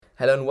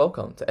Hello and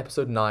welcome to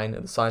episode 9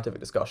 of the Scientific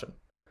Discussion.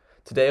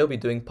 Today I'll be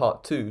doing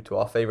part 2 to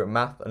our favourite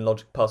math and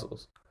logic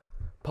puzzles.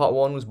 Part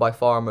 1 was by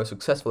far our most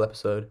successful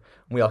episode,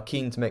 and we are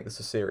keen to make this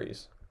a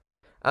series.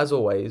 As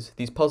always,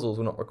 these puzzles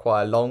will not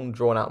require long,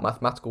 drawn-out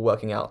mathematical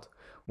working out,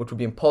 which would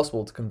be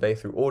impossible to convey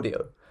through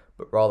audio,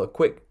 but rather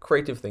quick,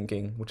 creative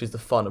thinking, which is the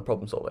fun of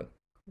problem solving.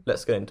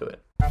 Let's get into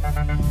it.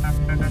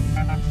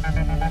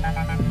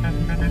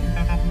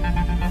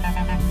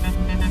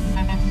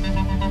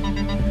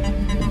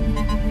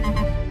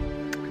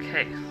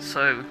 Okay,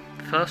 so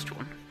the first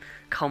one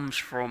comes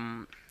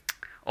from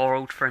our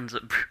old friends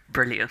at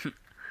Brilliant.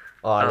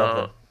 Oh, I love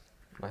them.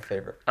 My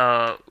favourite.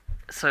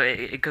 So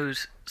it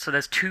goes. So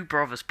there's two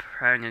brothers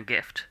preparing a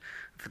gift.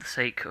 For the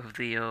sake of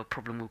the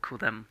problem, we'll call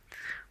them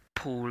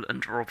Paul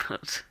and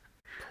Robert.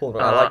 Paul,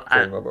 I like Paul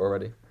and Robert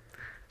already.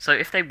 So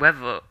if they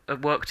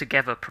work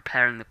together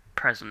preparing the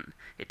present,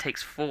 it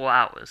takes 4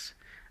 hours.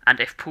 And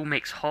if Paul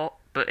makes half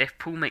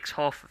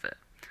of it,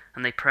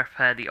 and they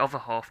prepare the other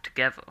half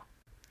together,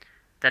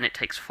 then it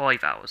takes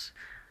 5 hours.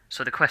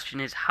 So the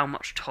question is, how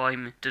much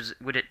time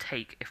would it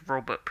take if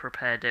Robert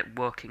prepared it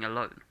working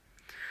alone?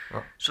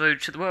 Oh. So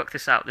to work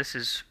this out, this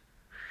is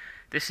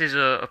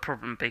a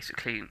problem.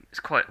 Basically, it's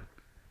quite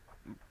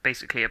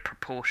basically a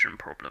proportion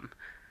problem.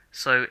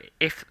 So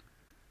if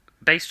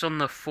based on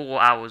the 4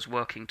 hours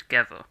working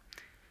together,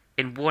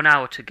 in 1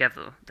 hour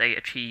together they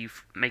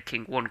achieve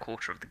making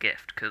 1/4 of the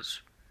gift,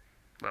 because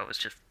well, it's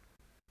just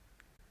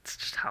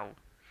how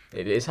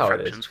it is how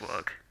fractions it is.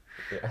 work.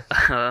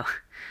 Yeah.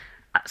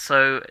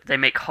 So they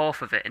make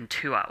half of it in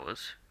 2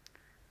 hours,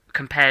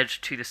 compared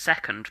to the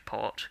second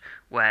part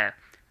where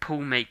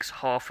Paul makes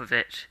half of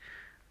it.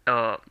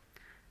 Paul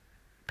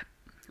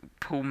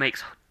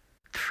makes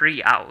takes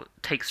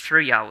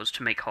 3 hours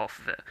to make half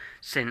of it,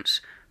 since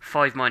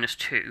 5 minus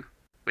 2,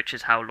 which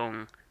is how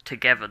long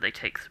together they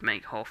take to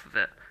make half of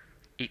it,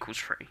 equals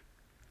 3.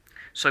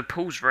 So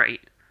Paul's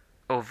rate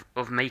of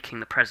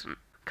making the present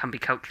can be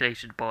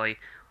calculated by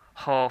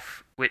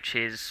half, which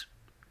is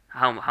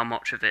how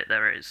much of it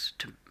there is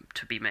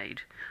to be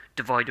made,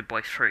 divided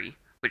by 3,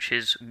 which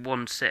is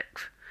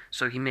 1/6.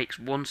 So he makes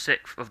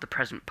 1/6 of the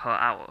present per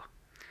hour.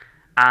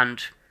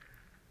 And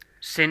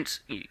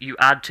since you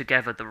add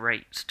together the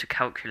rates to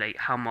calculate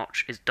how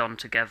much is done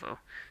together,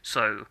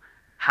 so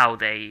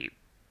the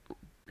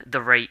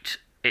rate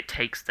it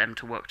takes them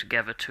to work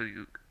together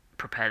to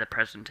prepare the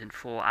present in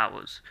 4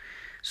 hours.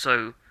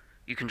 So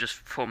you can just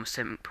form a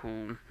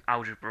simple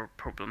algebra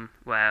problem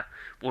where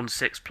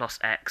 1/6 plus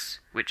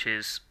x, which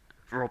is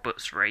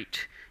Robert's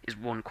rate, is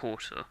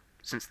 1/4,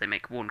 since they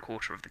make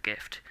 1/4 of the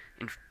gift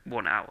in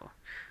 1 hour.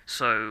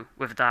 So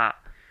with that,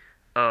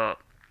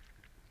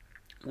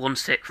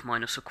 1/6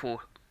 minus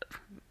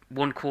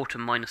 1/4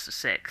 minus a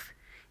sixth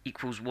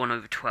equals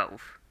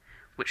 1/12,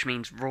 which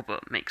means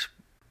Robert makes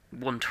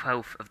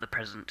 1/12 of the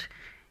present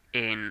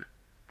in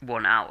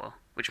 1 hour,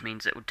 which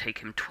means it would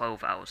take him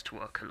 12 hours to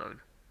work alone.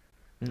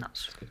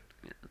 That's good.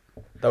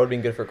 That would have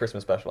been good for a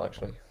Christmas special,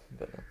 actually.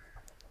 But,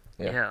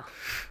 yeah.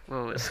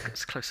 Well,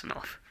 it's close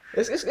enough.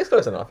 It's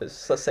close enough.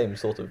 It's the same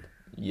sort of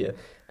year.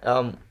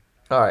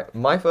 Alright,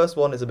 my first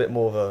one is a bit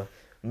more of a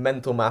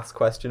mental maths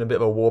question, a bit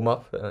of a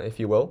warm-up, if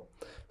you will.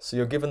 So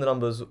you're given the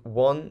numbers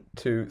 1,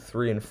 2,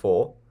 3, and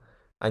 4,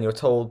 and you're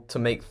told to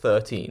make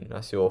 13.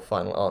 That's your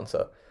final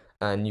answer.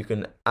 And you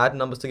can add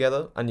numbers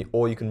together,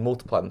 or you can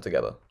multiply them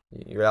together.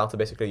 You're allowed to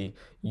basically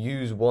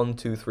use 1,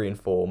 2, 3, and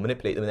 4,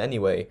 manipulate them in any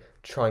way,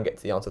 try and get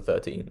to the answer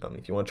 13.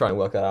 If you want to try and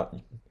work that out,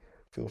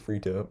 feel free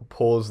to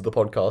pause the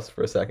podcast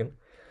for a second.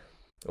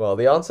 Well,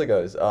 the answer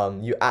goes,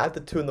 you add the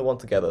 2 and the 1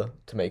 together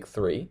to make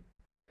 3.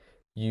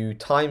 You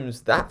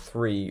times that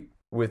 3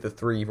 with the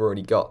 3 you've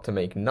already got to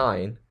make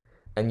 9,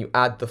 and you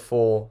add the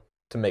 4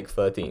 to make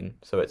 13.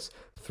 So it's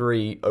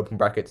 3, open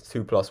brackets,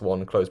 2 plus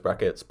 1, close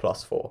brackets,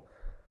 plus 4,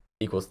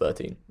 equals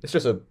 13. It's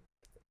just a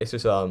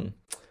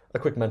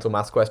quick mental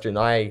maths question.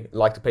 I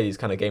like to play these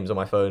kind of games on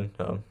my phone.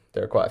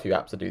 There are quite a few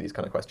apps that do these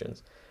kind of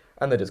questions,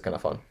 and they're just kind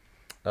of fun.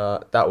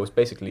 That was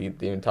basically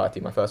the entirety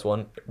of my first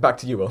one. Back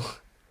to you, Will.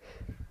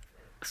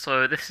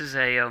 So this is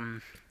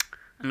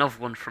another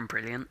one from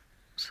Brilliant.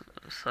 It's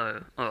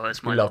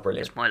my. We love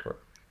Brilliant.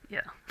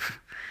 Yeah.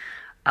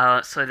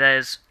 So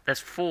there's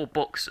 4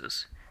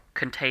 boxes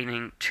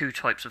containing 2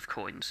 types of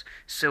coins,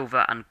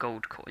 silver and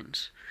gold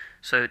coins.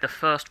 So the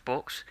first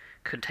box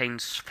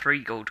contains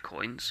 3 gold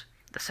coins.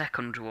 The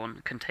second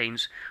one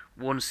contains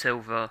 1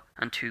 silver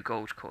and 2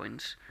 gold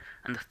coins,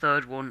 and the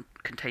third one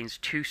contains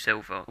 2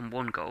 silver and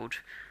 1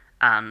 gold,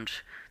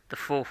 and the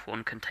fourth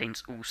one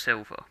contains all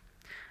silver.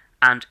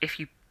 And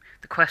the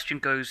question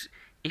goes,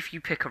 if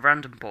you pick a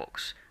random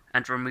box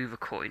and remove a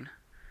coin,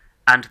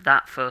 and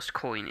that first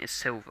coin is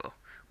silver,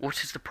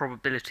 what is the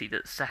probability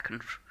that the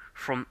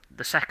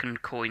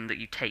second coin that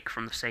you take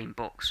from the same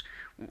box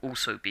will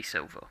also be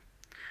silver?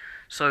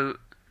 So,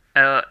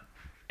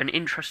 an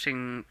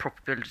interesting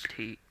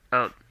property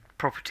of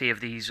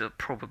these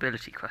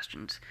probability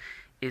questions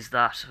is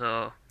that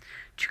to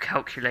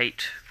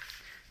calculate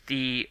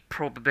the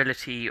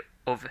probability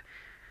of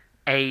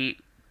A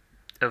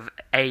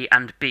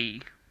and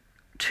B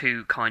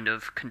two kind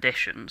of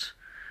conditions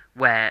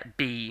where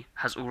B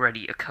has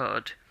already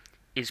occurred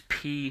is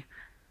P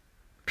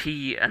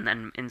and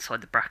then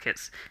inside the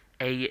brackets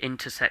A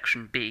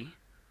intersection B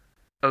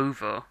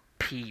over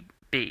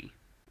PB,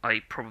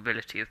 i.e.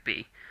 probability of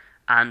B.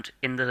 And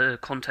in the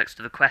context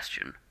of the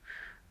question,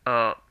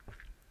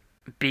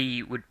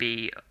 B would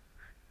be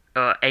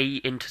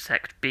A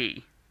intersect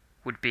B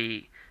would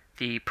be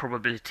the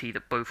probability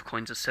that both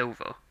coins are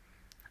silver,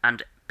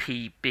 and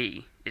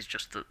PB is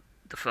just the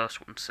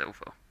first one,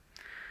 silver.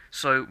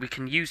 So we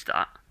can use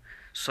that.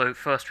 So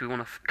first we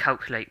want to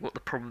calculate what the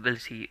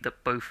probability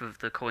that both of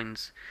the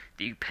coins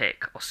that you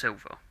pick are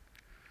silver.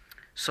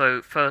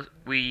 So first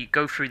we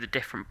go through the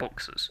different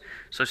boxes.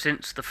 So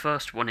since the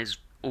first one is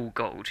all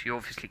gold, you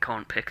obviously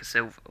can't pick a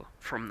silver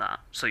from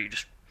that, so you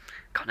just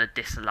kind of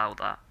disallow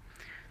that.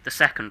 The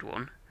second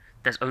one,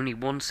 there's only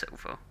one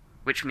silver,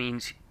 which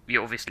means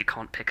you obviously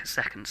can't pick a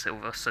second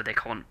silver, so they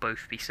can't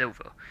both be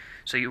silver.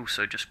 So you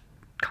also just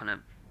kind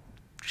of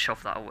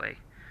shove that away.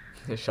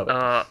 Shove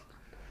it.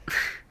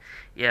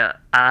 Yeah,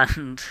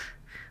 and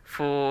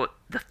for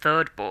the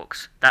third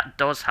box, that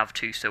does have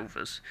two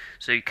silvers,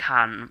 so you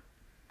can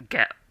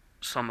get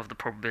some of the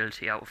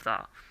probability out of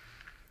that.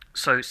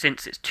 So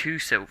since it's two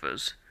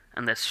silvers,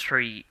 and there's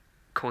 3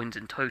 coins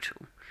in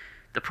total,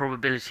 the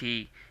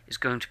probability is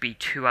going to be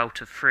 2 out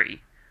of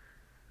 3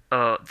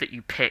 that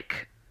you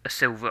pick a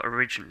silver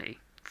originally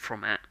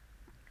from it.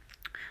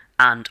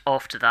 And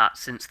after that,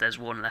 since there's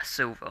 1 less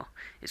silver,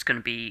 it's going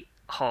to be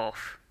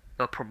half,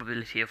 a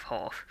probability of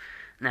half.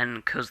 And then,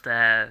 because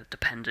they're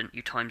dependent,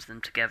 you times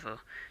them together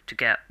to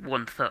get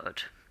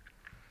 1/3.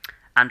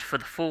 And for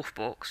the fourth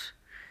box,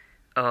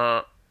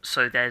 once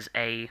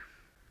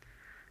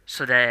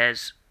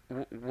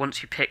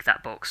you pick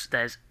that box,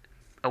 there's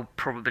a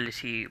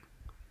probability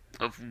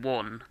of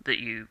 1 that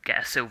you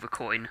get a silver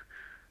coin,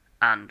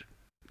 and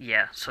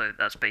yeah, so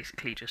that's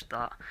basically just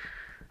that.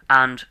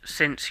 And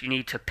since you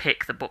need to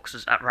pick the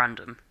boxes at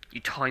random,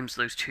 you times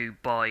those two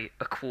by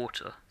a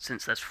quarter,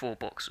 since there's 4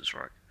 boxes,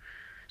 right?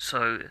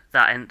 So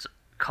that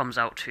comes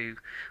out to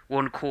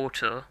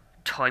 1/4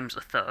 times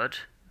a third,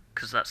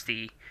 because that's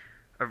the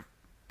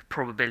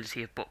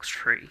probability of box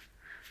 3,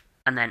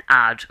 and then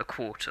add a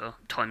quarter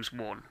times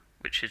 1,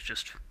 which is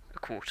just a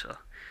quarter.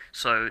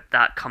 So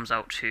that comes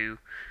out to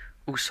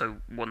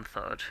also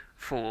 1/3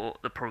 for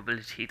the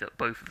probability that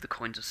both of the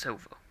coins are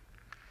silver.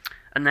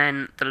 And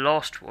then the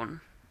last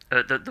one,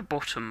 the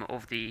bottom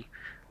of the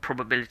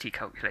probability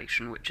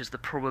calculation, which is the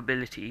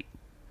probability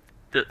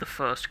that the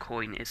first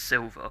coin is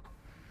silver,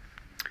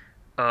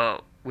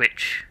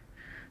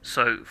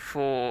 so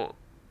for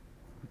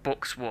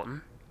box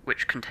 1,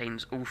 which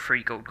contains all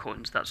 3 gold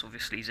coins, that's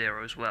obviously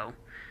 0 as well.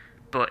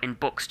 But in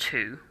box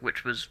 2,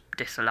 which was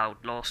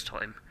disallowed last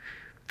time,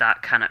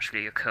 that can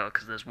actually occur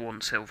because there's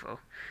 1 silver,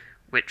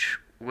 which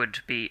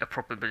would be a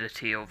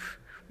probability of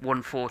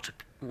 1/4 to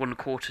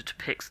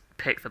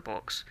pick the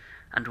box,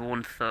 and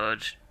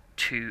 1/3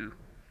 to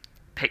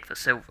pick the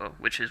silver,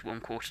 which is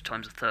 1/4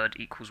 times a third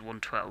equals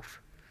 1/12.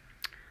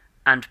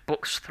 And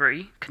box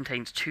 3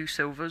 contains 2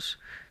 silvers,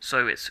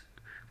 so it's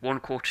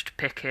 1/4 to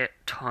pick it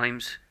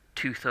times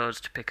 2/3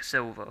 to pick a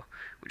silver,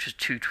 which is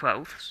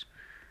 2/12.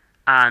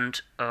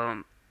 And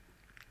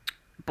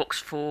box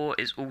 4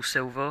 is all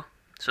silver,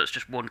 so it's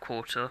just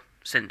 1/4,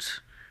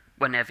 since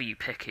whenever you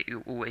pick it,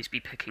 you'll always be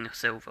picking a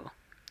silver.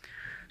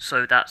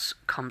 So that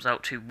comes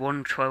out to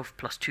 1/12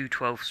 plus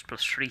 2/12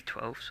 plus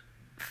 3/12,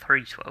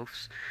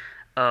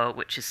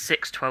 which is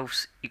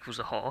 6/12 equals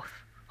a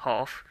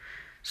half.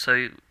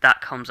 So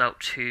that comes out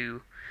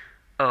to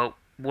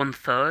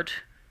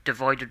 1/3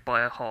 divided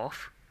by a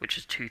half, which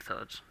is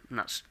 2/3, and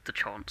that's the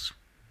chance.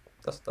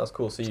 That's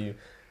cool. So you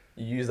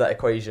use that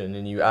equation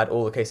and you add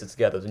all the cases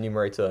together, the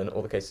numerator and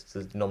all the cases to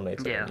the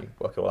denominator, Yeah. and you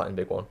work it all out in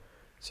big one.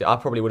 So I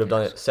probably would have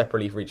done it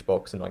separately for each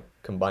box and like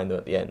combined them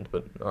at the end.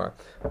 But alright,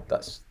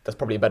 that's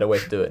probably a better way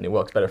to do it, and it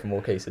works better for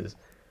more cases.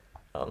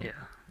 Yeah.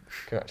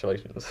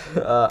 Congratulations.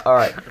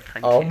 Alright,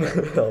 Thank I'll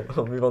you.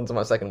 I'll move on to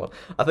my second one.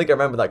 I think I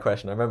remember that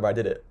question. I remember I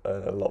did it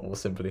a lot more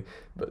simply,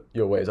 but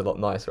your way is a lot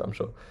nicer, I'm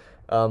sure.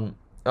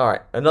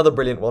 Alright, another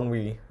brilliant one.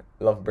 We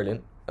love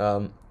brilliant.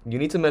 You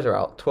need to measure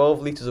out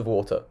 12 litres of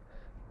water,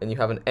 and you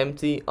have an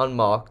empty,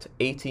 unmarked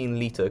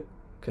 18-litre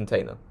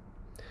container.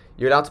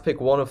 You're allowed to pick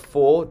one of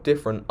 4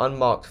 different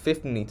unmarked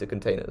 15-litre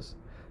containers.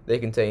 They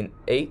contain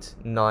 8,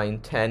 9,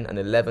 10, and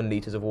 11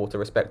 litres of water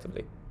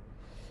respectively.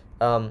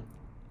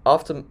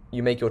 After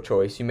you make your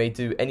choice, you may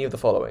do any of the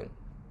following: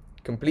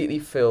 completely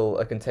fill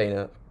a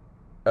container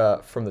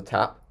from the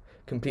tap,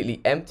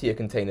 completely empty a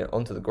container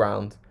onto the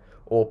ground,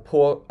 or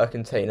pour a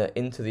container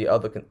into the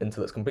other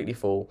until it's completely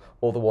full,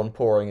 or the one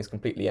pouring is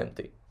completely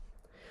empty.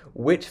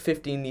 Which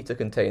 15-litre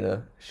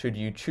container should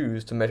you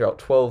choose to measure out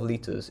 12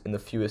 litres in the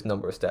fewest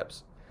number of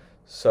steps?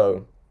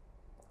 So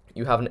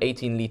you have an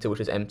 18-litre which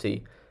is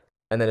empty,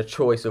 and then a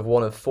choice of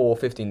one of 4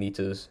 15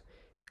 litres,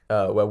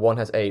 where one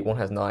has 8, one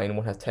has 9,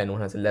 one has 10, one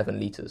has 11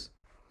 litres.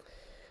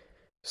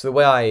 So the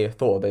way I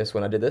thought of this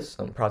when I did this,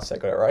 I'm proud to say I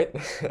got it right.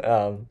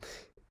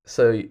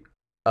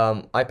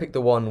 I picked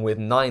the one with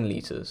 9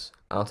 litres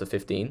out of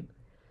 15,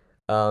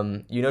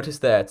 You notice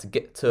there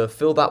to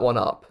fill that one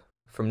up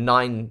from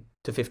 9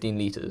 to 15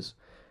 liters,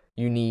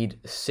 you need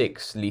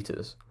 6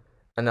 liters.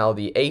 And now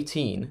the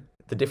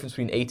difference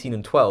between 18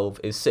 and 12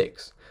 is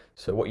 6.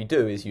 So what you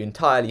do is you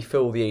entirely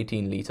fill the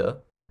 18 liter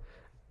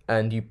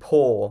and you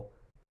pour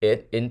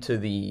it into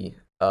the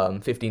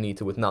 15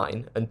 liter with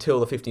 9 until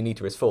the 15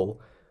 liter is full.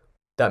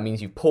 That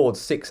means you've poured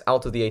 6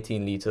 out of the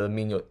 18 liter,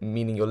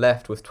 meaning you're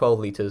left with 12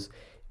 liters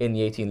in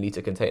the 18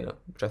 liter container,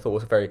 which I thought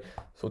was a very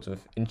sort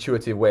of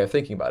intuitive way of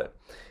thinking about it.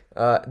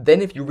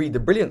 Then if you read the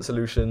Brilliant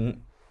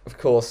solution, of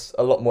course,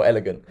 a lot more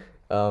elegant,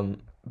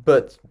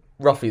 but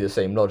roughly the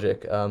same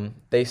logic.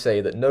 They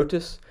say that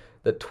notice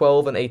that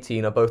 12 and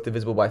 18 are both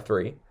divisible by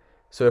 3.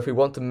 So if we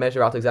want to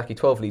measure out exactly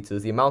 12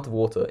 liters, the amount of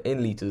water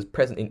in liters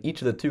present in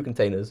each of the two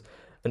containers,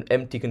 an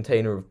empty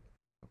container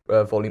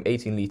of volume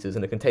 18 liters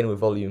and a container with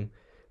volume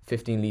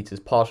 15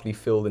 liters partially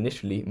filled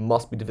initially,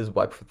 must be divisible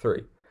by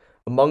 3.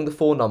 Among the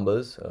 4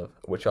 numbers,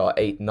 which are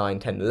 8, 9,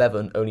 10,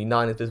 11, only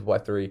 9 is divisible by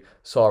 3,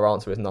 so our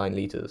answer is 9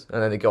 liters.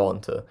 And then they go on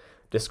to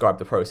describe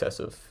the process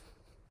of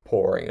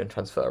pouring and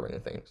transferring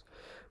and things.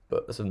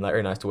 But that's a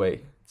very nice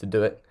way to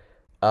do it.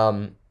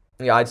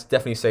 Yeah, I'd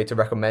definitely say to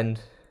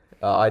recommend.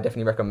 I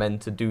definitely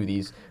recommend to do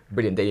these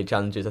Brilliant daily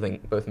challenges. I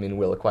think both me and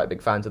Will are quite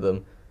big fans of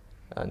them,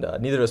 and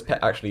neither of us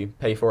actually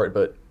pay for it.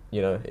 But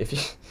you know, if you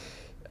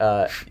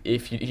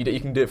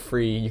can do it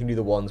free, you can do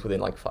the ones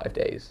within like 5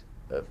 days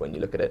of when you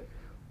look at it,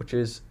 which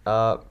is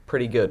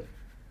pretty good.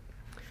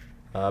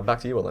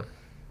 Back to you, Will. Then.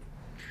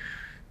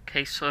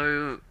 Okay,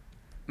 so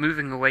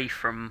moving away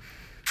from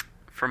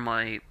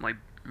my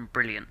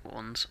Brilliant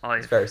ones,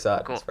 It's very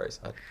sad. got It's very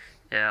sad.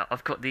 yeah,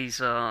 I've got these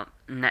the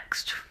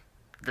next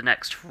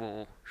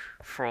 4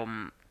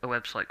 from a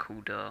website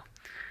called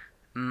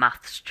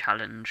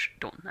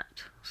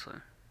mathschallenge.net.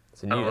 So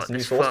It's a new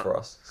source for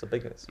us. It's a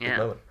big Yeah.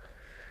 moment.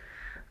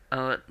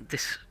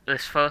 This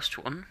first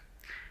one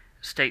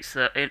states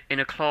that in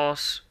a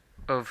class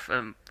of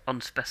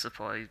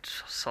unspecified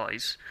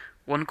size,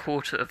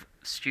 1/4 of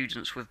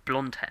students with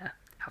blonde hair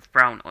have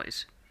brown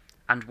eyes,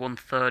 and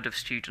 1/3 of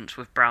students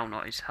with brown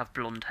eyes have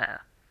blonde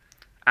hair.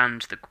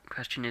 And the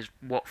question is,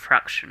 what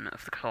fraction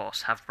of the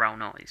class have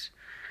brown eyes?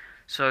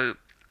 So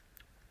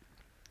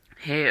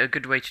here, a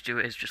good way to do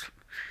it is just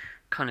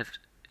kind of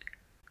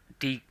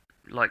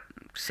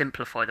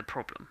simplify the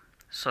problem.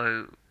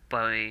 So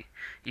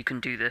you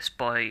can do this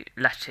by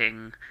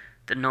letting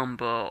the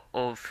number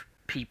of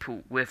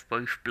people with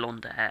both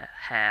blonde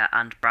hair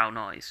and brown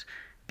eyes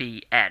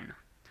be n.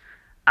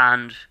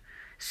 And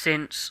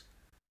since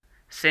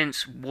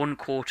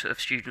 1/4 of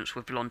students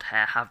with blonde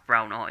hair have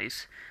brown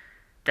eyes,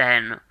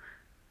 then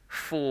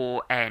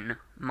 4n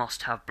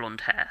must have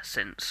blonde hair,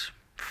 since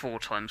 4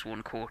 times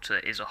 1/4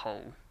 is a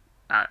whole,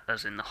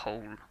 as in the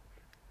whole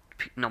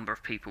number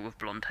of people with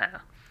blonde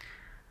hair.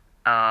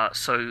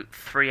 So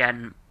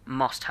 3n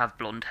must have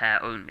blonde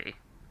hair only.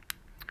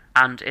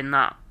 And in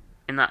a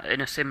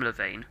similar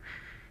vein,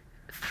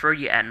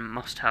 3n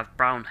must have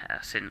brown hair,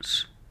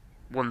 since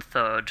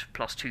 1/3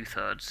 plus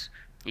 2/3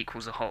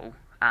 equals a whole,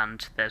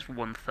 and there's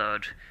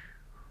 1/3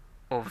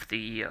 of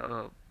the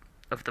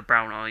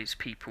brown eyes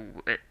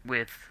people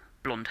with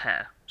blonde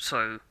hair.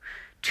 So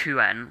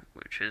 2n,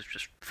 which is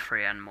just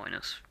 3n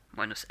minus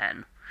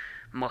n,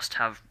 must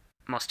have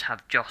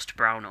just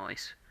brown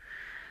eyes.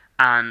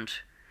 And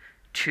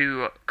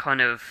to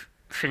kind of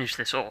finish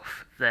this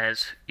off,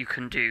 you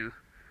can do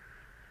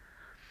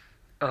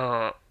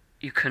kind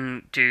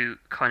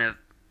of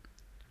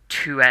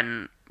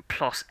 2n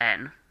plus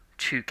n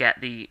to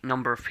get the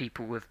number of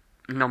people with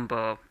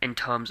number in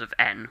terms of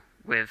n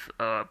with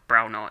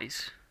brown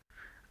eyes,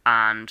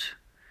 and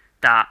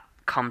that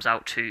comes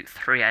out to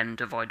 3n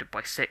divided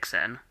by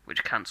 6n,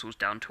 which cancels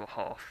down to a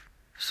half.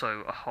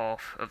 So a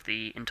half of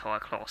the entire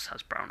class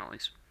has brown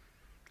eyes.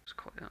 It's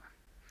quite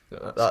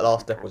That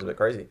last step was a bit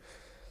crazy.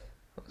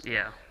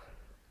 Yeah.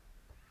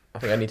 I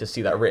think I need to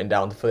see that written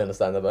down to fully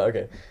understand that, but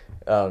okay.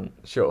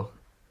 Sure.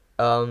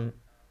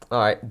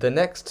 Alright, the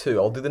next two,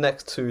 I'll do the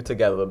next two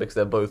together because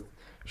they're both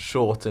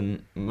short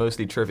and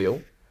mostly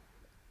trivial.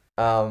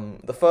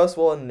 The first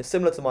one is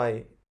similar to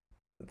the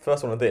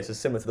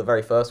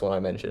very first one I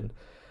mentioned.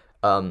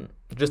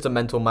 Just a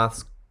mental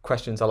maths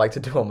questions I like to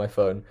do on my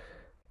phone.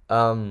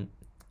 And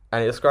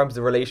it describes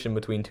the relation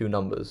between two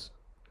numbers.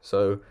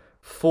 So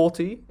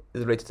 40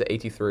 is related to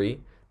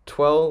 83,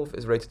 12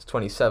 is related to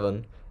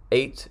 27,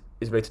 8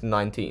 is related to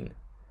 19.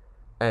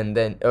 And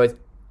then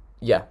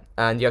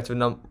and you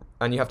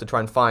have to try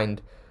and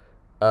find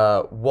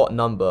what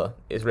number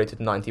is related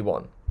to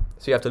 91.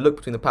 So you have to look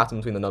between the pattern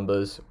between the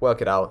numbers,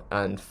 work it out,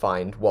 and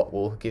find what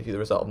will give you the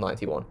result of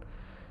 91.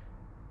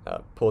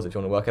 Pause if you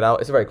want to work it out.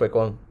 It's a very quick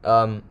one.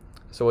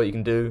 So what you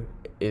can do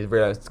is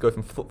realize to go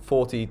from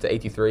 40 to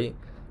 83,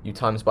 you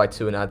times by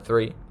 2 and add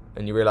 3,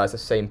 and you realize the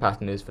same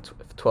pattern is for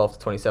 12 to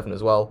 27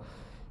 as well.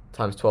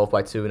 Times 12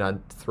 by 2 and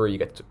add 3, you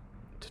get to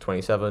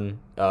 27.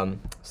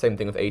 Same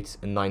thing with 8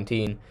 and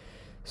 19.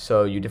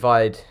 So you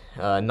divide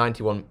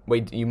 91.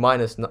 You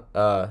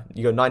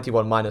go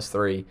 91 minus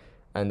 3,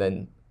 and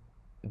then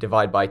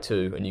divide by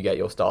 2, and you get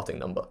your starting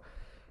number.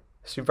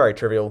 It's very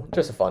trivial,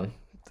 just a fun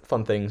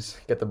things,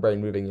 get the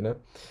brain moving, you know.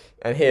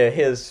 And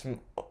here's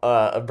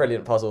a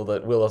brilliant puzzle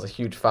that Will is a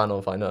huge fan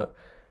of, I know.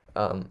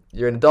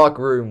 You're in a dark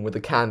room with a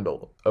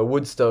candle, a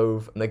wood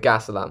stove, and a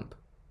gas lamp.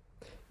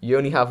 You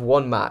only have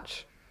one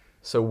match,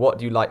 so what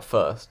do you light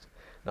first?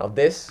 Now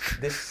this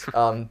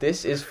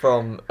is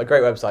from a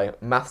great website,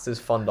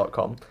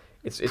 mathsisfun.com.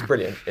 It's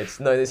brilliant. It's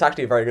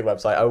actually a very good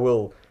website. I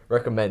will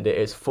recommend it.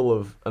 It's full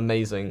of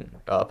amazing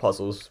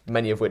puzzles,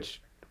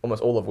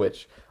 almost all of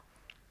which,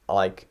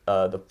 like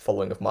the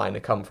following of mine,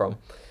 come from.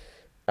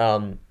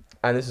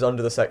 And this is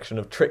under the section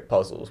of trick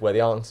puzzles, where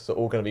the answers are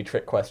all going to be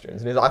trick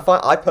questions. And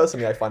I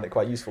personally find it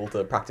quite useful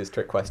to practice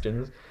trick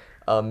questions.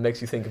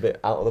 Makes you think a bit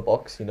out of the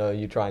box. You know,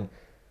 you try and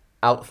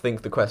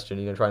outthink the question.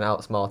 You know, try and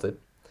outsmart it.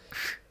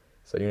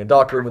 So you're in a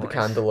dark room with a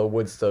candle, a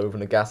wood stove,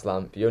 and a gas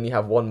lamp. You only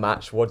have one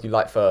match. What do you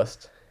light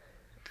first?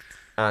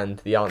 And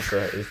the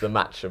answer is the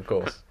match, of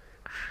course.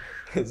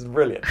 It's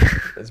brilliant.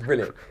 It's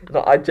brilliant.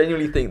 No, I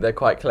genuinely think they're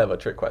quite clever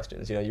trick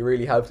questions. You know, you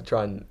really have to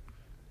try and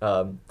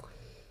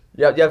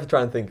you have to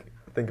try and think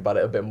about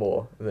it a bit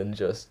more than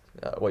just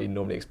what you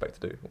normally expect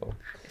to do. Well,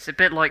 It's a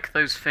bit like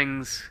those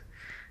things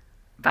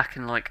back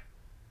in like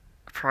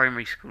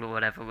primary school or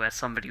whatever, where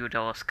somebody would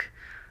ask,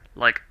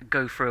 like,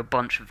 go through a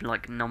bunch of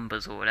like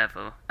numbers or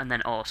whatever, and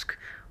then ask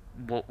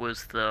what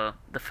was the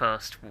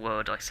first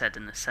word I said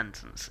in this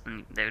sentence,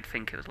 and they would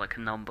think it was like a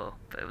number,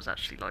 but it was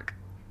actually like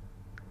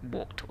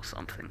what or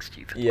something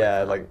stupid.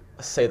 yeah, like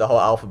say the whole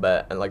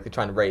alphabet, and like they're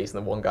trying to raise,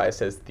 and then one guy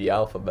says the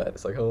alphabet.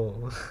 It's like,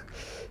 oh,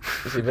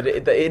 you see, but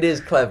it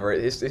is clever.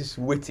 It's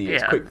witty.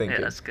 It's quick thinking.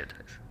 Yeah, that's good.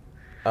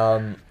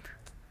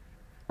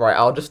 Right,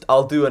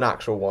 I'll do an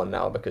actual one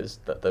now because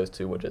those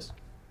two were just,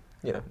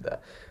 there.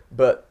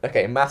 But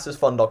okay,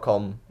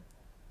 mathsisfun.com,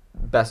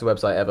 best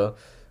website ever.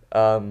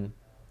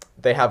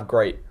 They have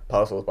great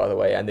puzzles, by the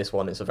way, and this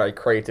one is a very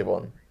creative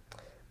one.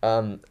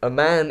 A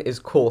man is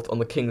caught on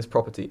the king's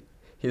property.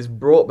 He is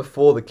brought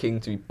before the king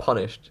to be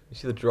punished. You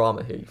see the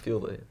drama here. You feel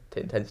the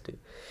intensity.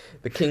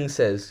 The king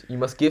says, "You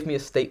must give me a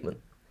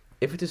statement.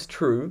 If it is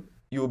true,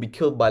 you will be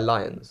killed by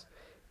lions.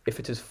 If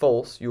it is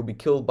false, you will be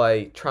killed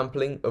by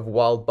trampling of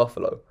wild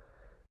buffalo."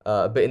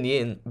 But in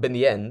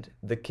the end,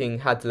 the king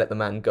had to let the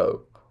man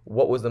go.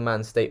 What was the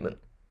man's statement?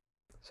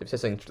 So if he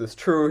says something that's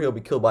true, he'll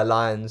be killed by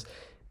lions.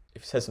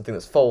 If he says something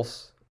that's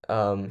false,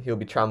 he'll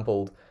be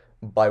trampled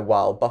by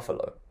wild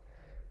buffalo.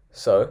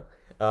 So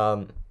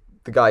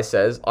the guy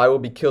says, "I will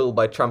be killed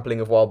by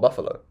trampling of wild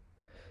buffalo."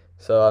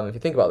 So if you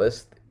think about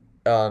this,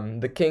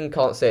 the king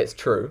can't say it's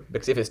true,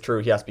 because if it's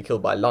true, he has to be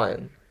killed by a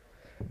lion.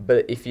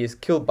 But if he is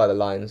killed by the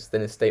lions,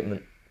 then his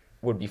statement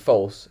would be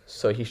false,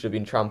 so he should have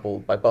been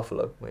trampled by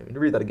buffalo. Wait, let me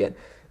read that again.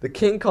 The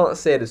king can't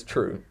say it is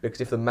true,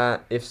 because the man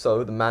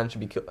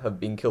should have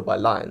been killed by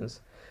lions.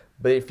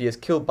 But if he is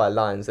killed by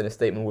lions, then his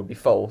statement would be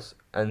false,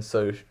 and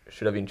so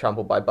should have been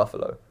trampled by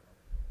buffalo.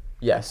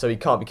 Yeah, so he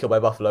can't be killed by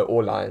buffalo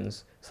or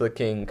lions, so the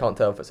king can't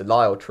tell if it's a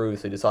lie or true,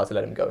 so he decides to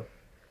let him go.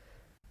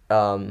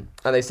 And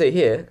they say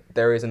here,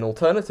 there is an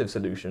alternative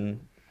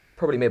solution,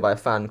 probably made by a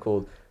fan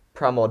called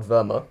Pramod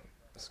Verma,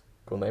 that's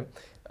a cool name.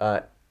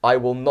 "I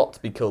will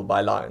not be killed by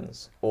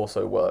lions"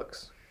 also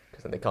works,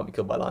 because then they can't be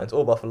killed by lions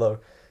or buffalo.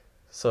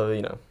 So,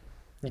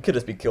 you could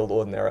just be killed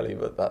ordinarily,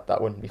 but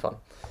that wouldn't be fun.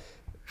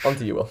 On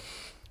to you, Will.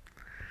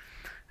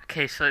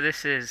 Okay, so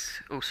this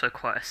is also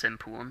quite a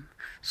simple one.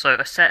 So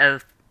a set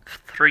of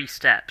 3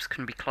 steps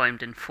can be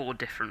climbed in 4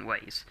 different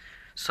ways.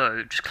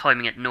 So just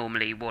climbing it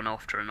normally, one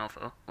after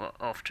another, or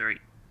after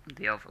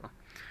the other.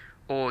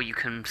 Or you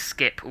can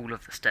skip all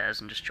of the stairs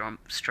and just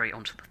jump straight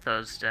onto the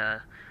 3rd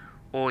stair.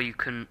 Or you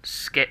can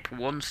skip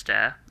 1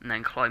 stair and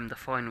then climb the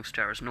final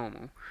stair as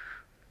normal.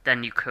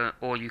 Then you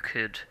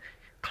could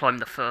climb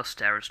the 1st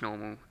stair as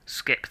normal,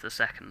 skip the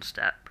 2nd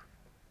step,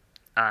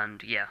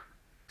 and yeah.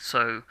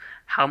 So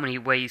how many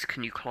ways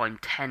can you climb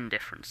 10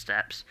 different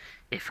steps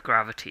if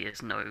gravity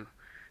is no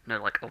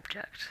like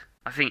object?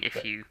 I think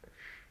if you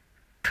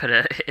put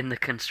it in the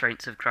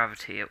constraints of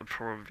gravity, it would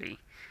probably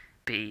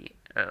be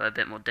a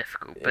bit more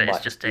difficult. But It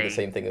might just be the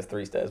same thing as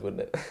 3 stairs,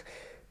 wouldn't it?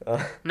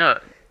 No.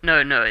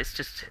 It's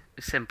just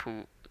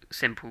simple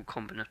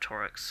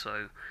combinatorics.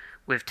 So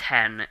with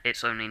 10,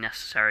 it's only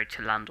necessary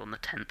to land on the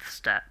 10th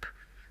step,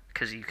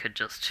 because you could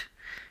just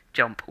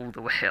jump all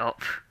the way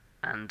up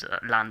and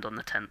land on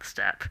the 10th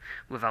step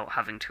without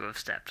having to have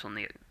stood on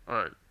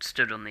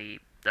the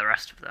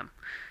rest of them.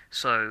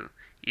 So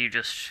you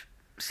just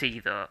see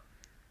that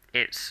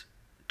it's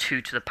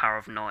 2 to the power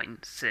of 9,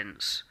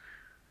 since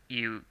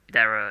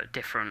there are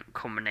different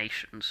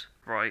combinations,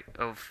 right,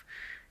 of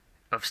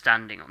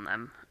standing on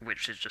them,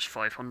 which is just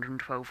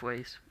 512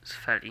 ways. It's a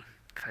fairly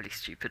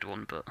stupid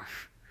one, but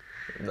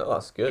no,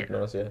 that's good. Yeah.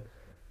 Nice, yeah.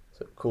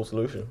 It's a cool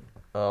solution.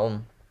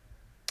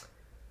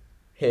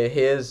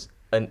 Here's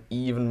an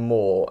even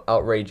more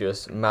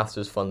outrageous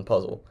Maths Fun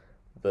puzzle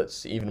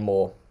that's even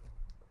more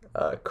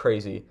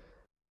crazy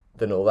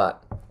than all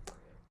that.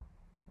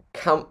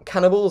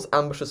 Cannibals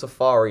ambush a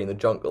safari in the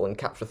jungle and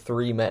capture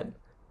 3 men.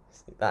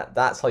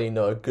 That's how you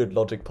know a good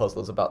logic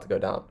puzzle is about to go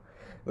down.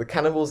 The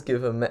cannibals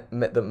give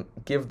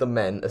the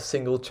men a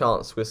single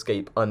chance to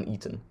escape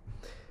uneaten.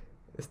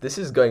 This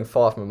is going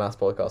far from a maths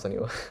podcast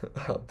anyway.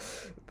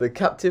 The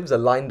captives are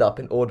lined up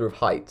in order of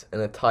height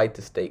and are tied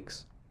to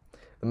stakes.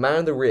 The man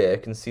in the rear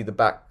can see the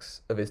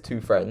backs of his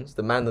two friends,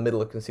 the man in the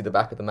middle can see the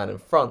back of the man in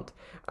front,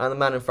 and the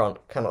man in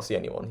front cannot see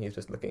anyone, he's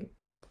just looking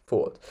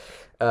forward.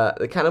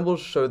 The cannibals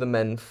show the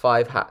men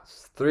 5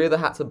 hats. 3 of the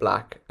hats are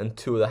black, and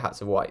 2 of the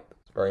hats are white.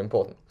 It's very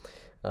important.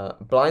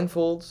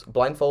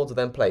 Blindfolds are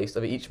then placed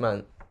over each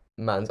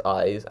man's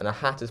eyes, and a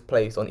hat is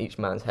placed on each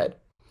man's head.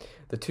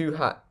 The two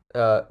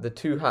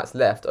hats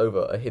left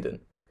over are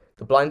hidden.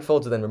 The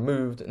blindfolds are then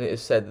removed, and it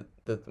is said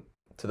to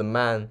the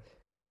men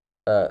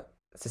that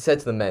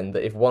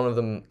if one of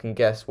them can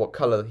guess what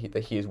color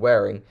that he is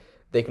wearing,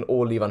 they can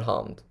all leave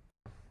unharmed.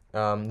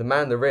 The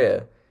man in the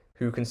rear,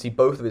 who can see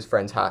both of his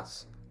friends'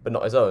 hats, but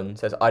not his own,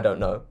 says, "I don't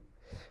know."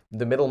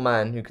 The middle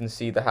man, who can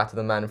see the hat of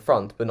the man in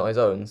front, but not his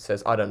own,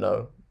 says, "I don't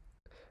know."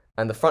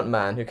 And the front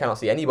man, who cannot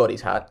see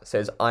anybody's hat,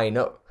 says, "I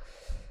know."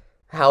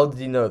 How did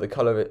he know the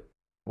color of it,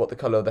 what the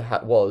color of the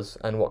hat was,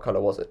 and what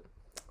color was it?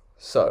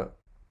 So,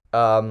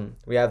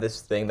 we have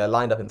this thing. They're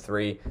lined up in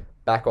 3.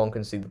 Back one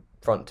can see the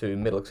front 2,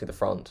 middle can see the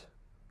front.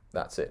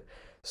 That's it.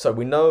 So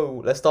we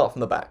know. Let's start from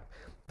the back.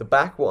 The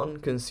back one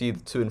can see the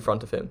 2 in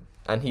front of him,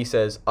 and he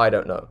says, "I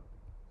don't know."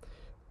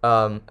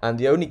 And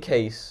the only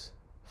case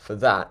for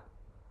that,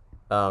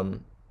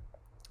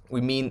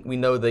 we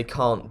know they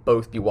can't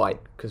both be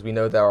white, because we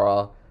know there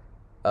are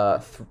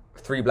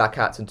 3 black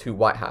hats and 2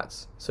 white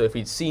hats. So if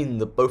he'd seen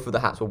that both of the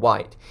hats were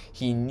white,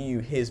 he knew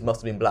his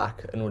must have been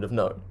black and would have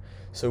known.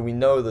 So we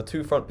know the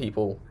 2 front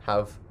people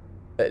have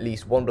at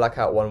least 1 black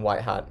hat, 1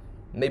 white hat,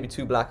 maybe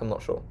 2 black. I'm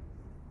not sure,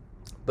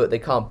 but they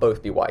can't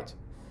both be white.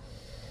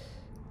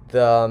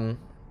 The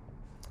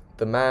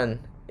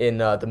man in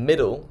the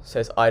middle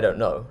says, "I don't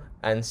know,"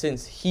 and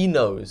since he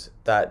knows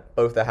that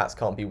both their hats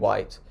can't be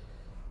white,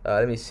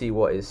 let me see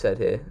what is said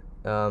here.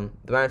 The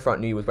man in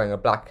front knew he was wearing a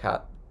black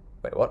hat.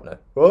 Wait, what? No.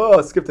 Oh,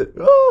 I skipped it.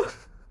 Oh!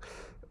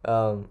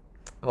 Hold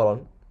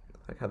on.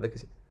 I can't look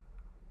at it.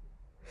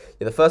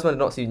 Yeah, the first man did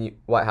not see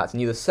white hats,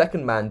 and the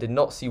second man did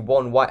not see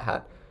 1 white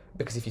hat,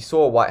 because if he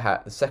saw a white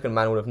hat, the second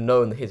man would have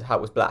known that his hat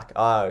was black.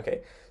 Ah,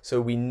 okay. So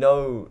we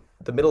know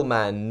the middle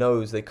man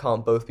knows they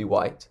can't both be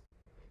white,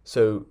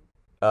 so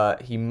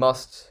he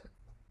must.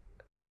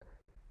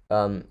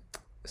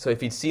 So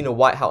if he'd seen a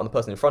white hat on the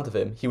person in front of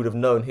him, he would have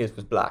known his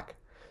was black.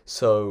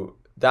 So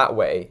that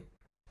way,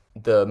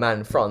 the man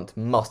in front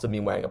must have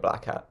been wearing a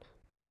black hat.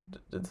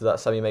 Does that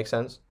suddenly make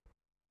sense?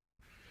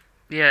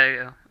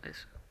 Yeah.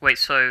 Wait,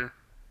 so...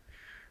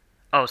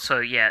 Oh, so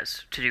yeah,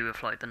 it's to do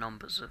with like the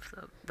numbers of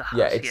the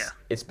hats. Yeah,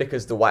 it's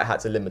because the white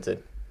hats are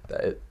limited.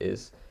 That it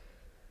is.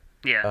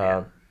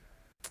 Yeah.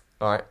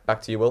 All right,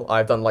 back to you, Will.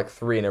 I've done like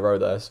 3 in a row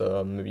there,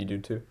 so maybe you do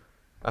 2.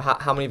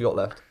 How many have you got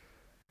left?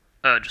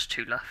 Just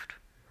 2 left.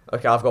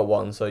 Okay, I've got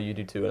 1, so you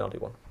do 2 and I'll do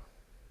 1.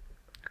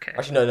 Okay.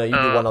 Actually, no, you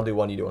do 1, I'll do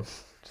 1, you do 1.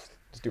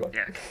 Just do 1.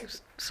 Yeah.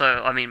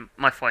 So I mean,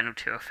 my final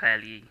 2 are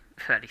fairly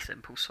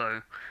simple.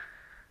 So,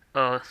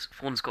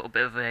 one's got a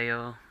bit of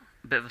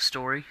a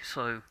story.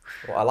 So,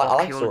 Well, I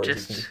like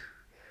stories.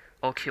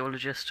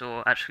 Archaeologists,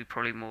 or actually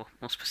probably more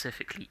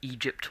specifically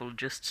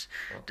Egyptologists,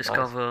 Oh,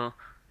 discover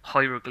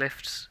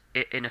hieroglyphs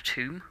in a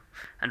tomb,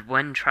 and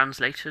when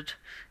translated,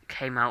 it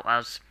came out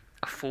as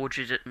a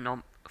 4-digit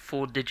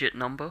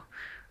number,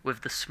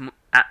 with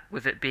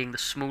with it being the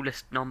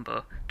smallest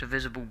number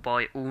divisible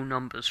by all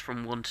numbers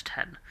from 1 to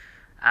 10,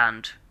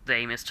 and the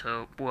aim is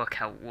to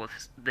work out what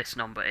this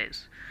number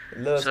is.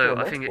 So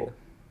I think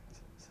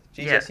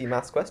GCSE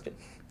maths question.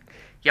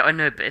 Yeah, I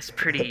know, but it's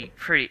pretty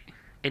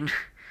in.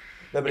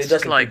 No, but it's it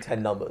does just like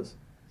 10 numbers.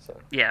 So.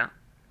 Yeah.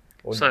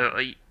 Or so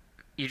you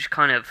just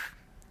kind of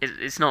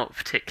it's not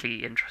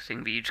particularly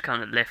interesting, but you just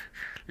kind of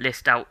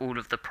list out all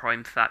of the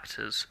prime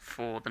factors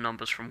for the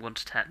numbers from 1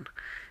 to 10,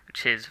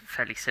 which is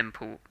fairly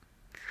simple.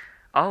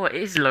 Oh, it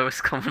is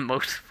lowest common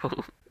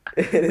multiple.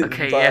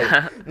 Okay,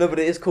 yeah. No, but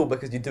it is cool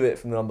because you do it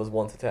from the numbers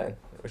 1 to 10,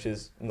 which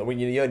is when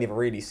you only ever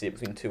really see it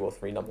between 2 or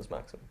 3 numbers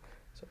maximum.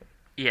 So.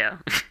 Yeah.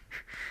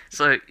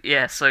 There's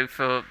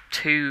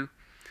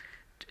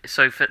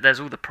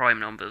all the prime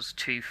numbers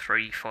 2,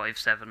 3, 5,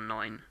 7,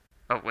 9.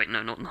 Oh wait,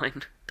 no, not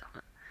 9.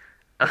 Damn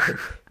it.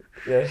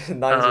 Yeah,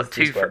 9 is just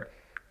 2 squared.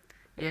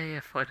 Yeah,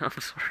 fine. I'm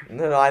sorry.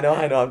 No, I know.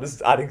 I'm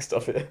just adding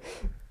stuff here.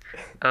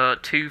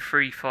 2,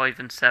 3, 5,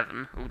 and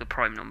 7, all the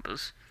prime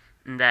numbers,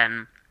 and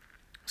then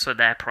so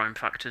their prime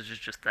factors is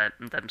just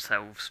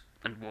themselves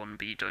and 1,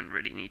 but you don't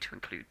really need to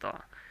include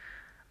that.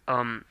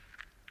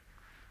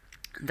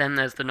 Then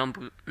there's the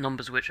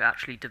numbers which are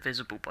actually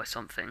divisible by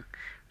something,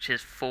 which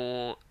is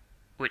 4,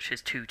 which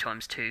is 2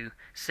 times 2,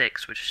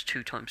 6, which is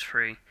 2 times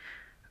 3,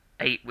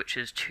 8, which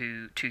is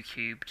 2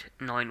 cubed,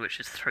 9, which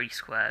is 3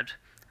 squared,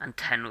 and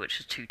 10, which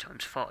is 2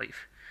 times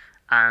 5.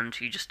 And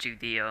you just do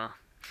the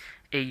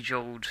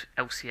age-old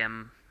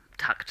LCM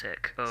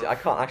tactic. See, I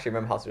can't actually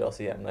remember how to do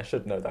LCM, and I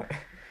should know that.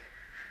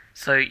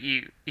 So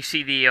you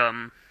see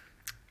the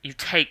you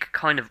take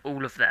kind of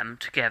all of them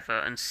together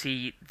and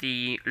see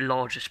the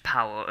largest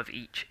power of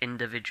each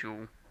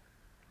individual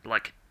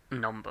like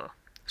number.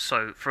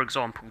 So, for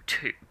example,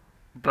 2.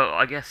 But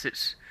I guess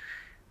it's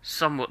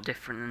somewhat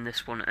different than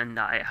this one in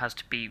that it has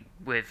to be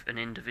with an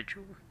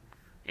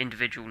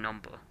individual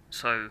number.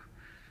 So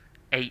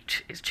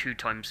 8 is 2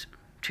 times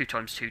 2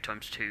 times 2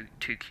 times 2,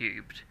 2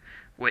 cubed,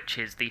 which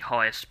is the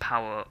highest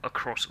power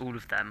across all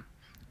of them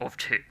of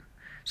 2.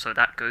 So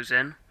that goes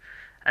in.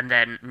 And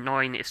then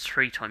 9 is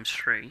 3 times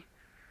 3,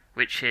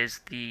 which is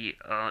the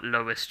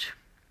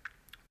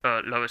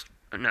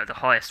the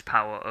highest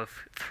power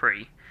of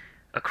 3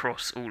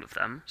 across all of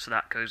them. So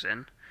that goes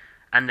in.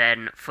 And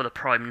then for the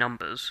prime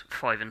numbers,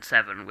 5 and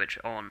 7, which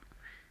aren't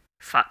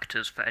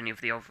factors for any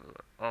of the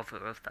other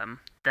of them,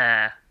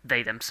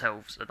 they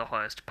themselves are the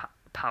highest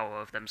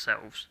power of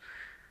themselves.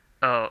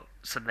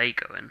 So they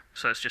go in.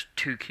 So it's just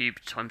 2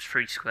 cubed times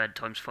 3 squared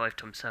times 5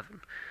 times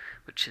 7,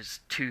 which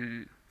is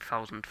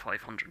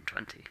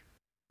 2,520.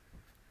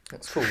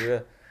 That's cool,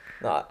 yeah.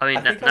 No, I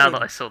mean, now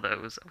that I saw that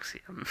it was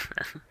LCM.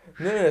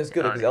 No, it's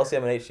good because LCM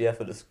and HCF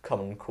are just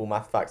common cool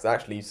math facts. They're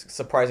actually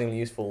surprisingly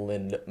useful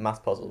in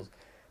math puzzles.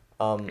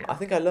 I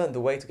think I learned the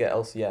way to get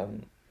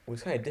LCM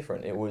was kind of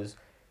different. It was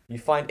you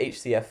find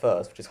HCF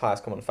first, which is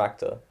highest common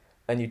factor,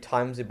 and you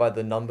times it by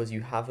the numbers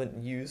you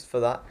haven't used for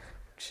that,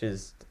 which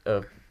is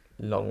a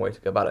long way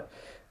to go about it.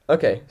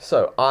 Okay,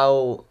 so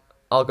I'll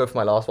go for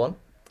my last one,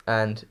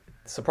 and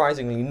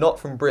surprisingly not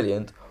from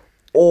Brilliant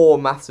or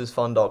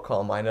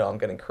mathsisfun.com. I know I'm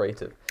getting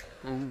creative.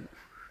 Ooh.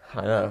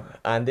 I know.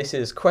 And this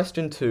is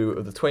question 2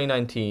 of the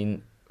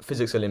 2019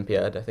 Physics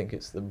Olympiad. I think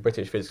it's the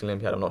British Physics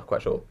Olympiad. I'm not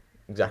quite sure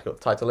exactly what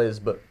the title is,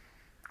 but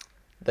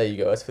there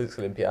you go. It's Physics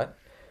Olympiad,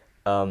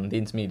 the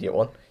intermediate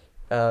one.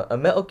 The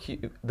metal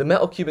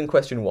cube in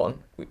question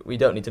 1, we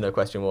don't need to know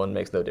question 1,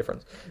 makes no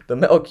difference. The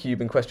metal cube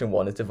in question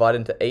 1 is divided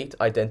into 8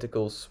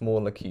 identical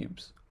smaller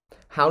cubes.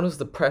 How does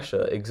the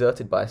pressure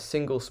exerted by a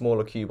single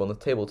smaller cube on the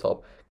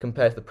tabletop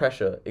compare to the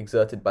pressure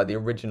exerted by the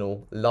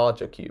original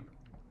larger cube?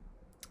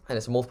 And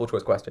it's a multiple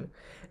choice question.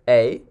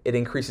 A, it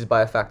increases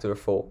by a factor of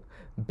 4.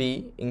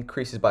 B,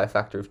 increases by a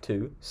factor of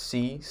 2.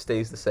 C,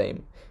 stays the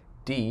same.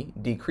 D,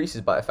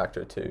 decreases by a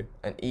factor of 2.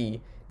 And E,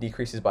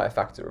 decreases by a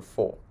factor of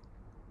 4.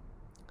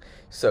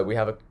 So we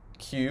have a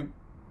cube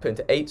put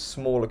into 8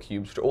 smaller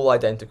cubes, which are all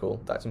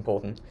identical. That's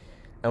important.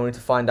 And we need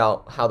to find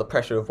out how the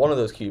pressure of one of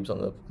those cubes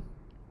on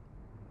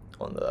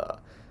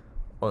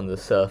the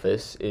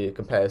surface it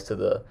compares to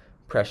the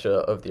pressure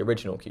of the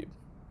original cube.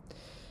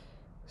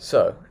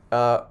 So,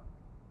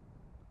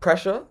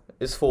 pressure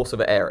is force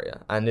over area,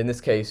 and in this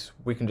case,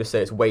 we can just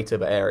say it's weight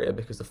over area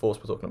because the force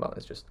we're talking about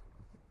is just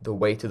the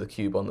weight of the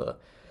cube on the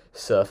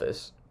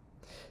surface.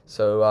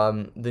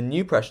 So the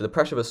new pressure, the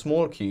pressure of a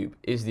smaller cube,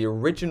 is the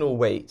original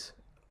weight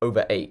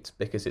over 8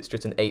 because it's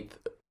just an eighth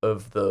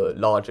of the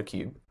larger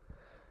cube,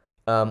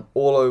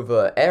 all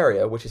over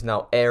area, which is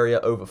now area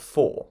over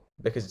 4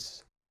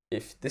 because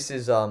if this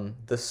is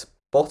the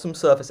bottom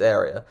surface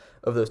area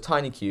of those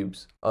tiny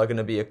cubes are going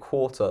to be a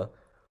quarter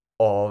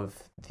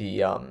of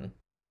the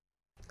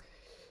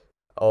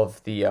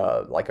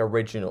like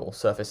original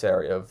surface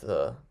area of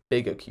the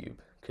bigger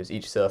cube because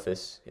each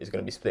surface is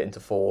going to be split into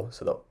 4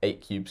 so that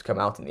 8 cubes come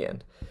out in the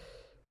end,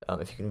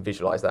 if you can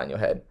visualize that in your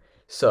head.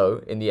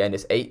 So in the end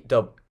it's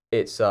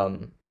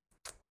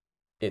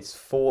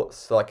 4,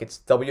 so like it's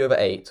W over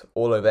 8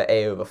 all over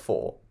A over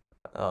 4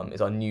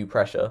 is our new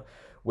pressure,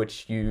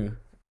 which you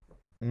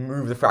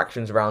move the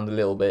fractions around a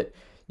little bit,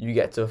 you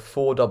get to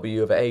 4W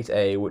over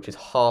 8A, which is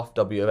half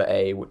W over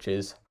A, which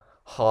is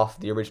half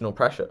the original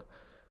pressure.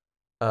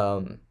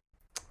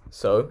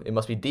 So it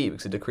must be D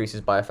because it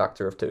decreases by a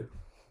factor of 2.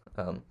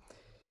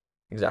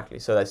 Exactly.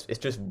 So it's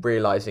just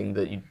realizing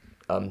that you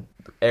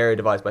area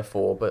divides by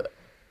 4, but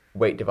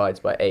weight divides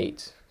by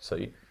 8. So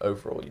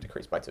overall you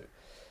decrease by 2.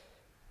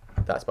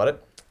 That's about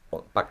it.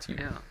 Well, back to you.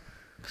 Yeah.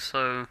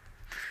 So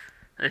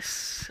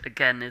this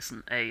again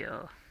isn't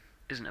a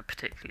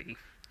particularly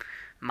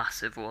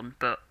massive one,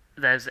 but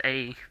there's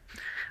a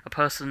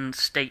person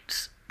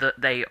states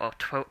that they are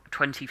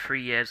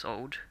 23 years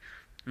old,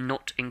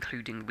 not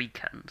including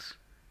weekends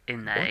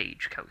in their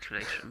age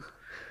calculation.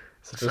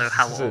 So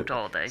how old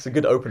are they? It's a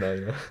good opener,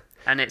 yeah.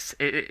 And it's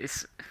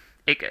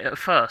at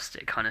first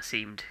it kind of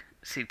seemed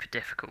super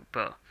difficult,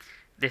 but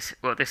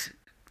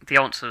the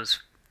answer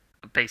is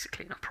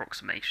basically an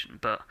approximation.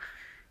 But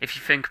if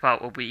you think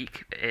about a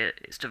week,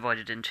 it's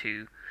divided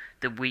into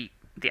the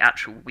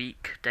actual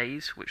week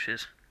days, which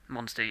is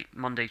Monday,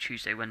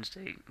 Tuesday,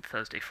 Wednesday,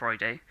 Thursday,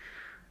 Friday,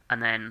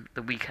 and then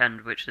the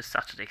weekend, which is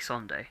Saturday,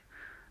 Sunday.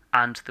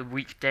 And the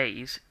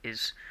weekdays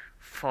is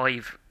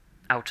 5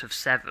 out of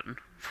 7,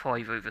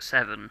 5 over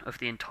 7 of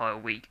the entire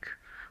week,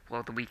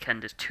 while the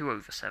weekend is 2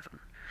 over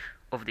 7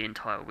 of the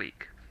entire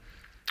week.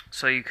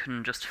 So you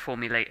can just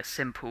formulate a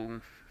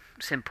simple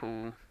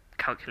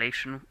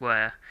calculation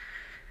where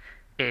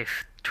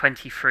if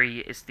 23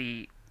 is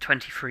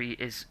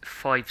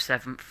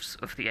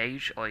 5/7 of the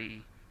age,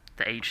 i.e.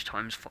 the age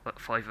times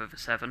 5 over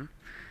 7,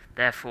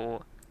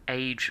 therefore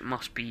age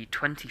must be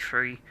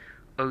 23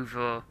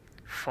 over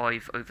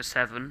 5 over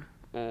 7,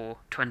 or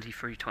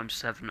 23 times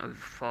 7 over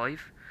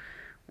 5,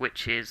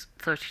 which is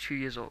 32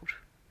 years old.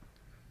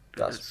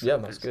 That's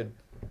good.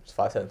 It's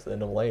 5 cents to the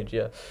normal age.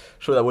 Yeah,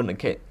 sure that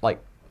wouldn't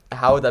like.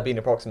 How would that be an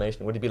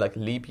approximation? Would it be like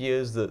leap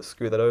years that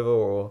screw that over,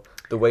 or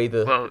the way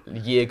the Well,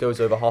 year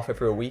goes over halfway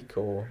through a week,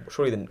 or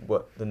surely then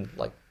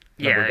like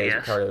number yeah, of days would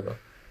yes. carry over.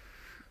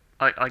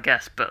 I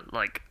guess, but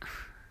like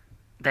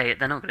they're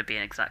not going to be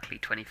exactly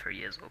 23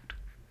 years old.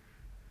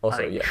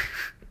 Also, Like,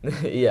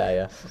 yeah,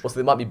 yeah. Also,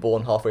 they might be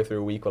born halfway through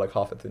a week or like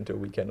halfway into a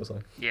weekend or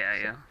something.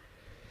 yeah.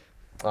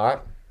 All right.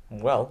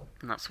 Well,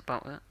 And that's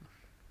about it.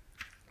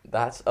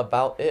 that's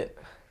about it.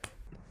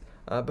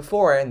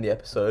 Before I end the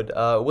episode,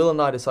 Will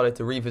and I decided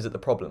to revisit the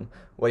problem,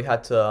 where you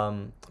had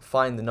to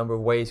find the number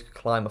of ways you could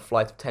climb a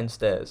flight of 10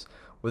 stairs,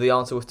 where the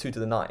answer was 2 to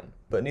the 9,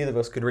 but neither of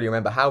us could really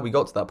remember how we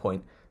got to that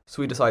point,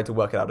 so we decided to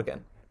work it out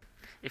again.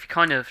 If you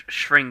kind of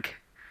shrink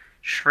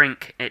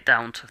it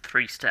down to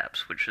 3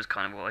 steps, which is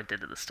kind of what I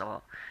did at the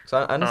start. So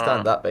I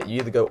understand that bit. You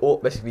either go,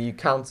 basically you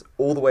count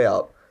all the way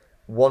up,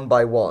 one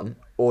by one,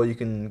 or you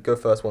can go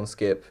first one,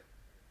 skip,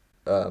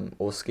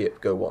 or skip,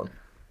 go one.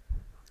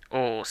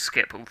 Or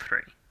skip all 3,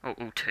 or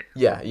all 2.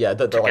 Yeah,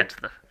 To like, get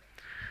to the...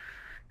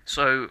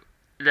 So,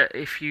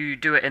 if you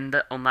do it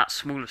on that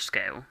smaller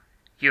scale,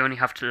 you only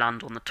have to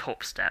land on the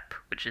top step,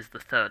 which is the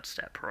 3rd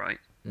step, right?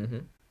 hmm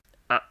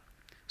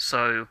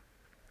So,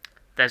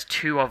 there's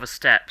 2 other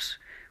steps,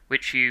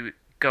 which you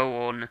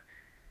go on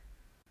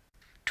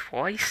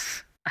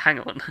twice? Hang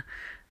on.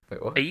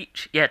 Wait, what?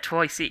 Each? Yeah,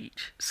 twice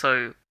each.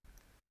 So,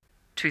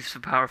 2 to the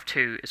power of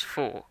 2 is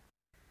 4.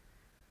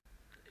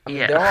 I mean,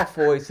 Yeah. there are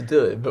 4 ways to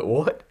do it, but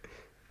what?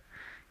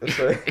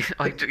 So,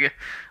 I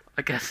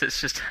guess it's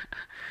just...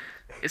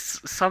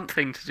 It's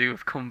something to do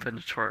with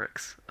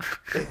combinatorics.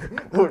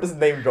 we'll just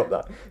name drop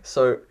that.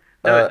 So,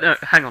 No,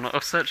 hang on,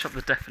 I'll search up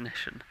the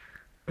definition.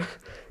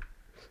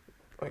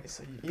 wait,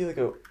 so you either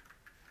go...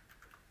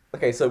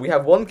 Okay, so we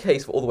have one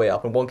case for all the way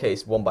up and one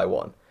case one by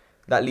one.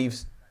 That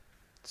leaves...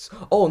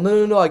 Oh,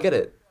 no, I get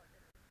it.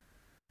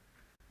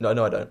 No, I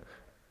don't.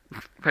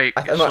 Wait,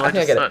 I think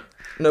I get it.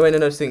 No, wait,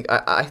 no,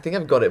 I think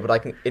I've got it,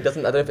 but it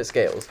doesn't, I don't know if it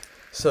scales.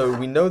 So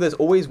we know there's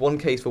always one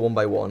case for one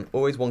by one,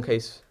 always one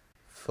case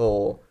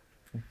for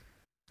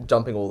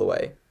jumping all the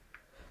way.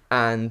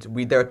 And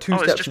there are 2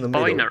 it's steps just in the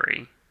middle.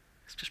 binary.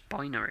 It's just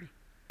binary.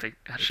 But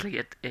actually,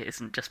 it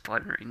isn't just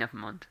binary. Never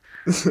mind.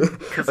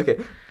 Okay.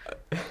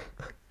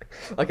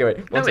 Okay,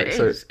 wait. No, One it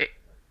sec. is.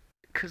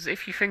 Because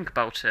if you think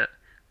about it,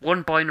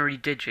 one binary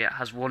digit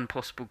has one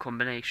possible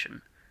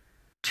combination.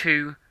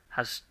 2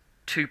 has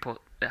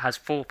it has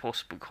 4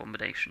 possible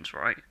combinations,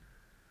 right?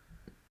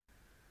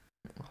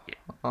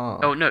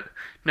 Oh no.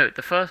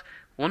 The first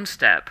one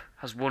step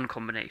has one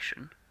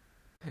combination.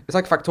 It's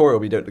like factorial,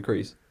 but you don't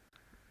decrease.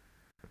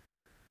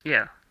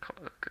 Yeah,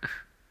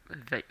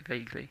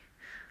 vaguely.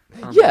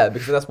 Yeah,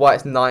 because that's why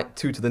it's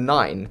 2 to the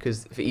 9,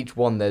 because for each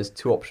one there's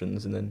 2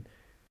 options, and then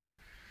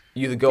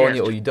you either go on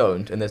it or you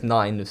don't, and there's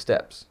 9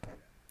 steps.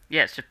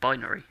 Yeah, it's just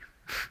binary.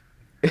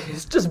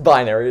 It's just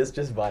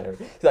binary.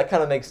 That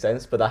kind of makes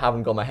sense, but I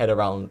haven't got my head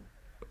around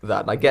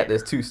that. And I get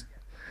there's 2.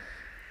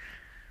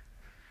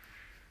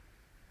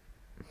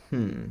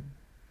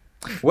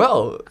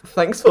 Well,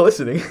 thanks for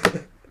listening.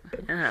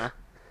 Yeah.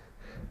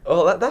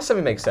 Well, that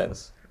certainly makes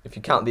sense. If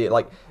you count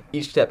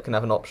each step can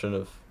have an option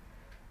of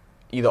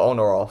either on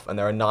or off, and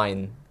there are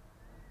 9,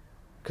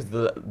 because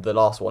the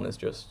last one is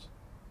just...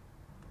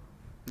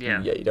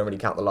 Yeah. Yeah, you don't really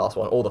count the last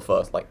one, or the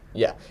first,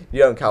 you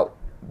don't count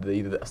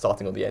either the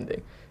starting or the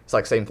ending. It's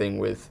like same thing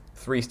with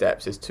 3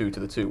 steps is 2 to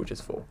the 2, which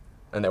is 4.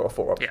 And there are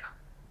 4 options.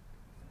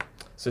 Yeah.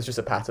 So it's just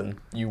a pattern.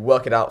 You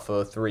work it out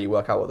for 3,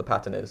 work out what the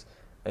pattern is,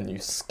 and you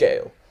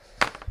scale.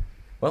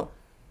 Well,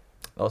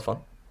 that was fun.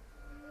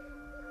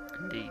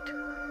 Indeed.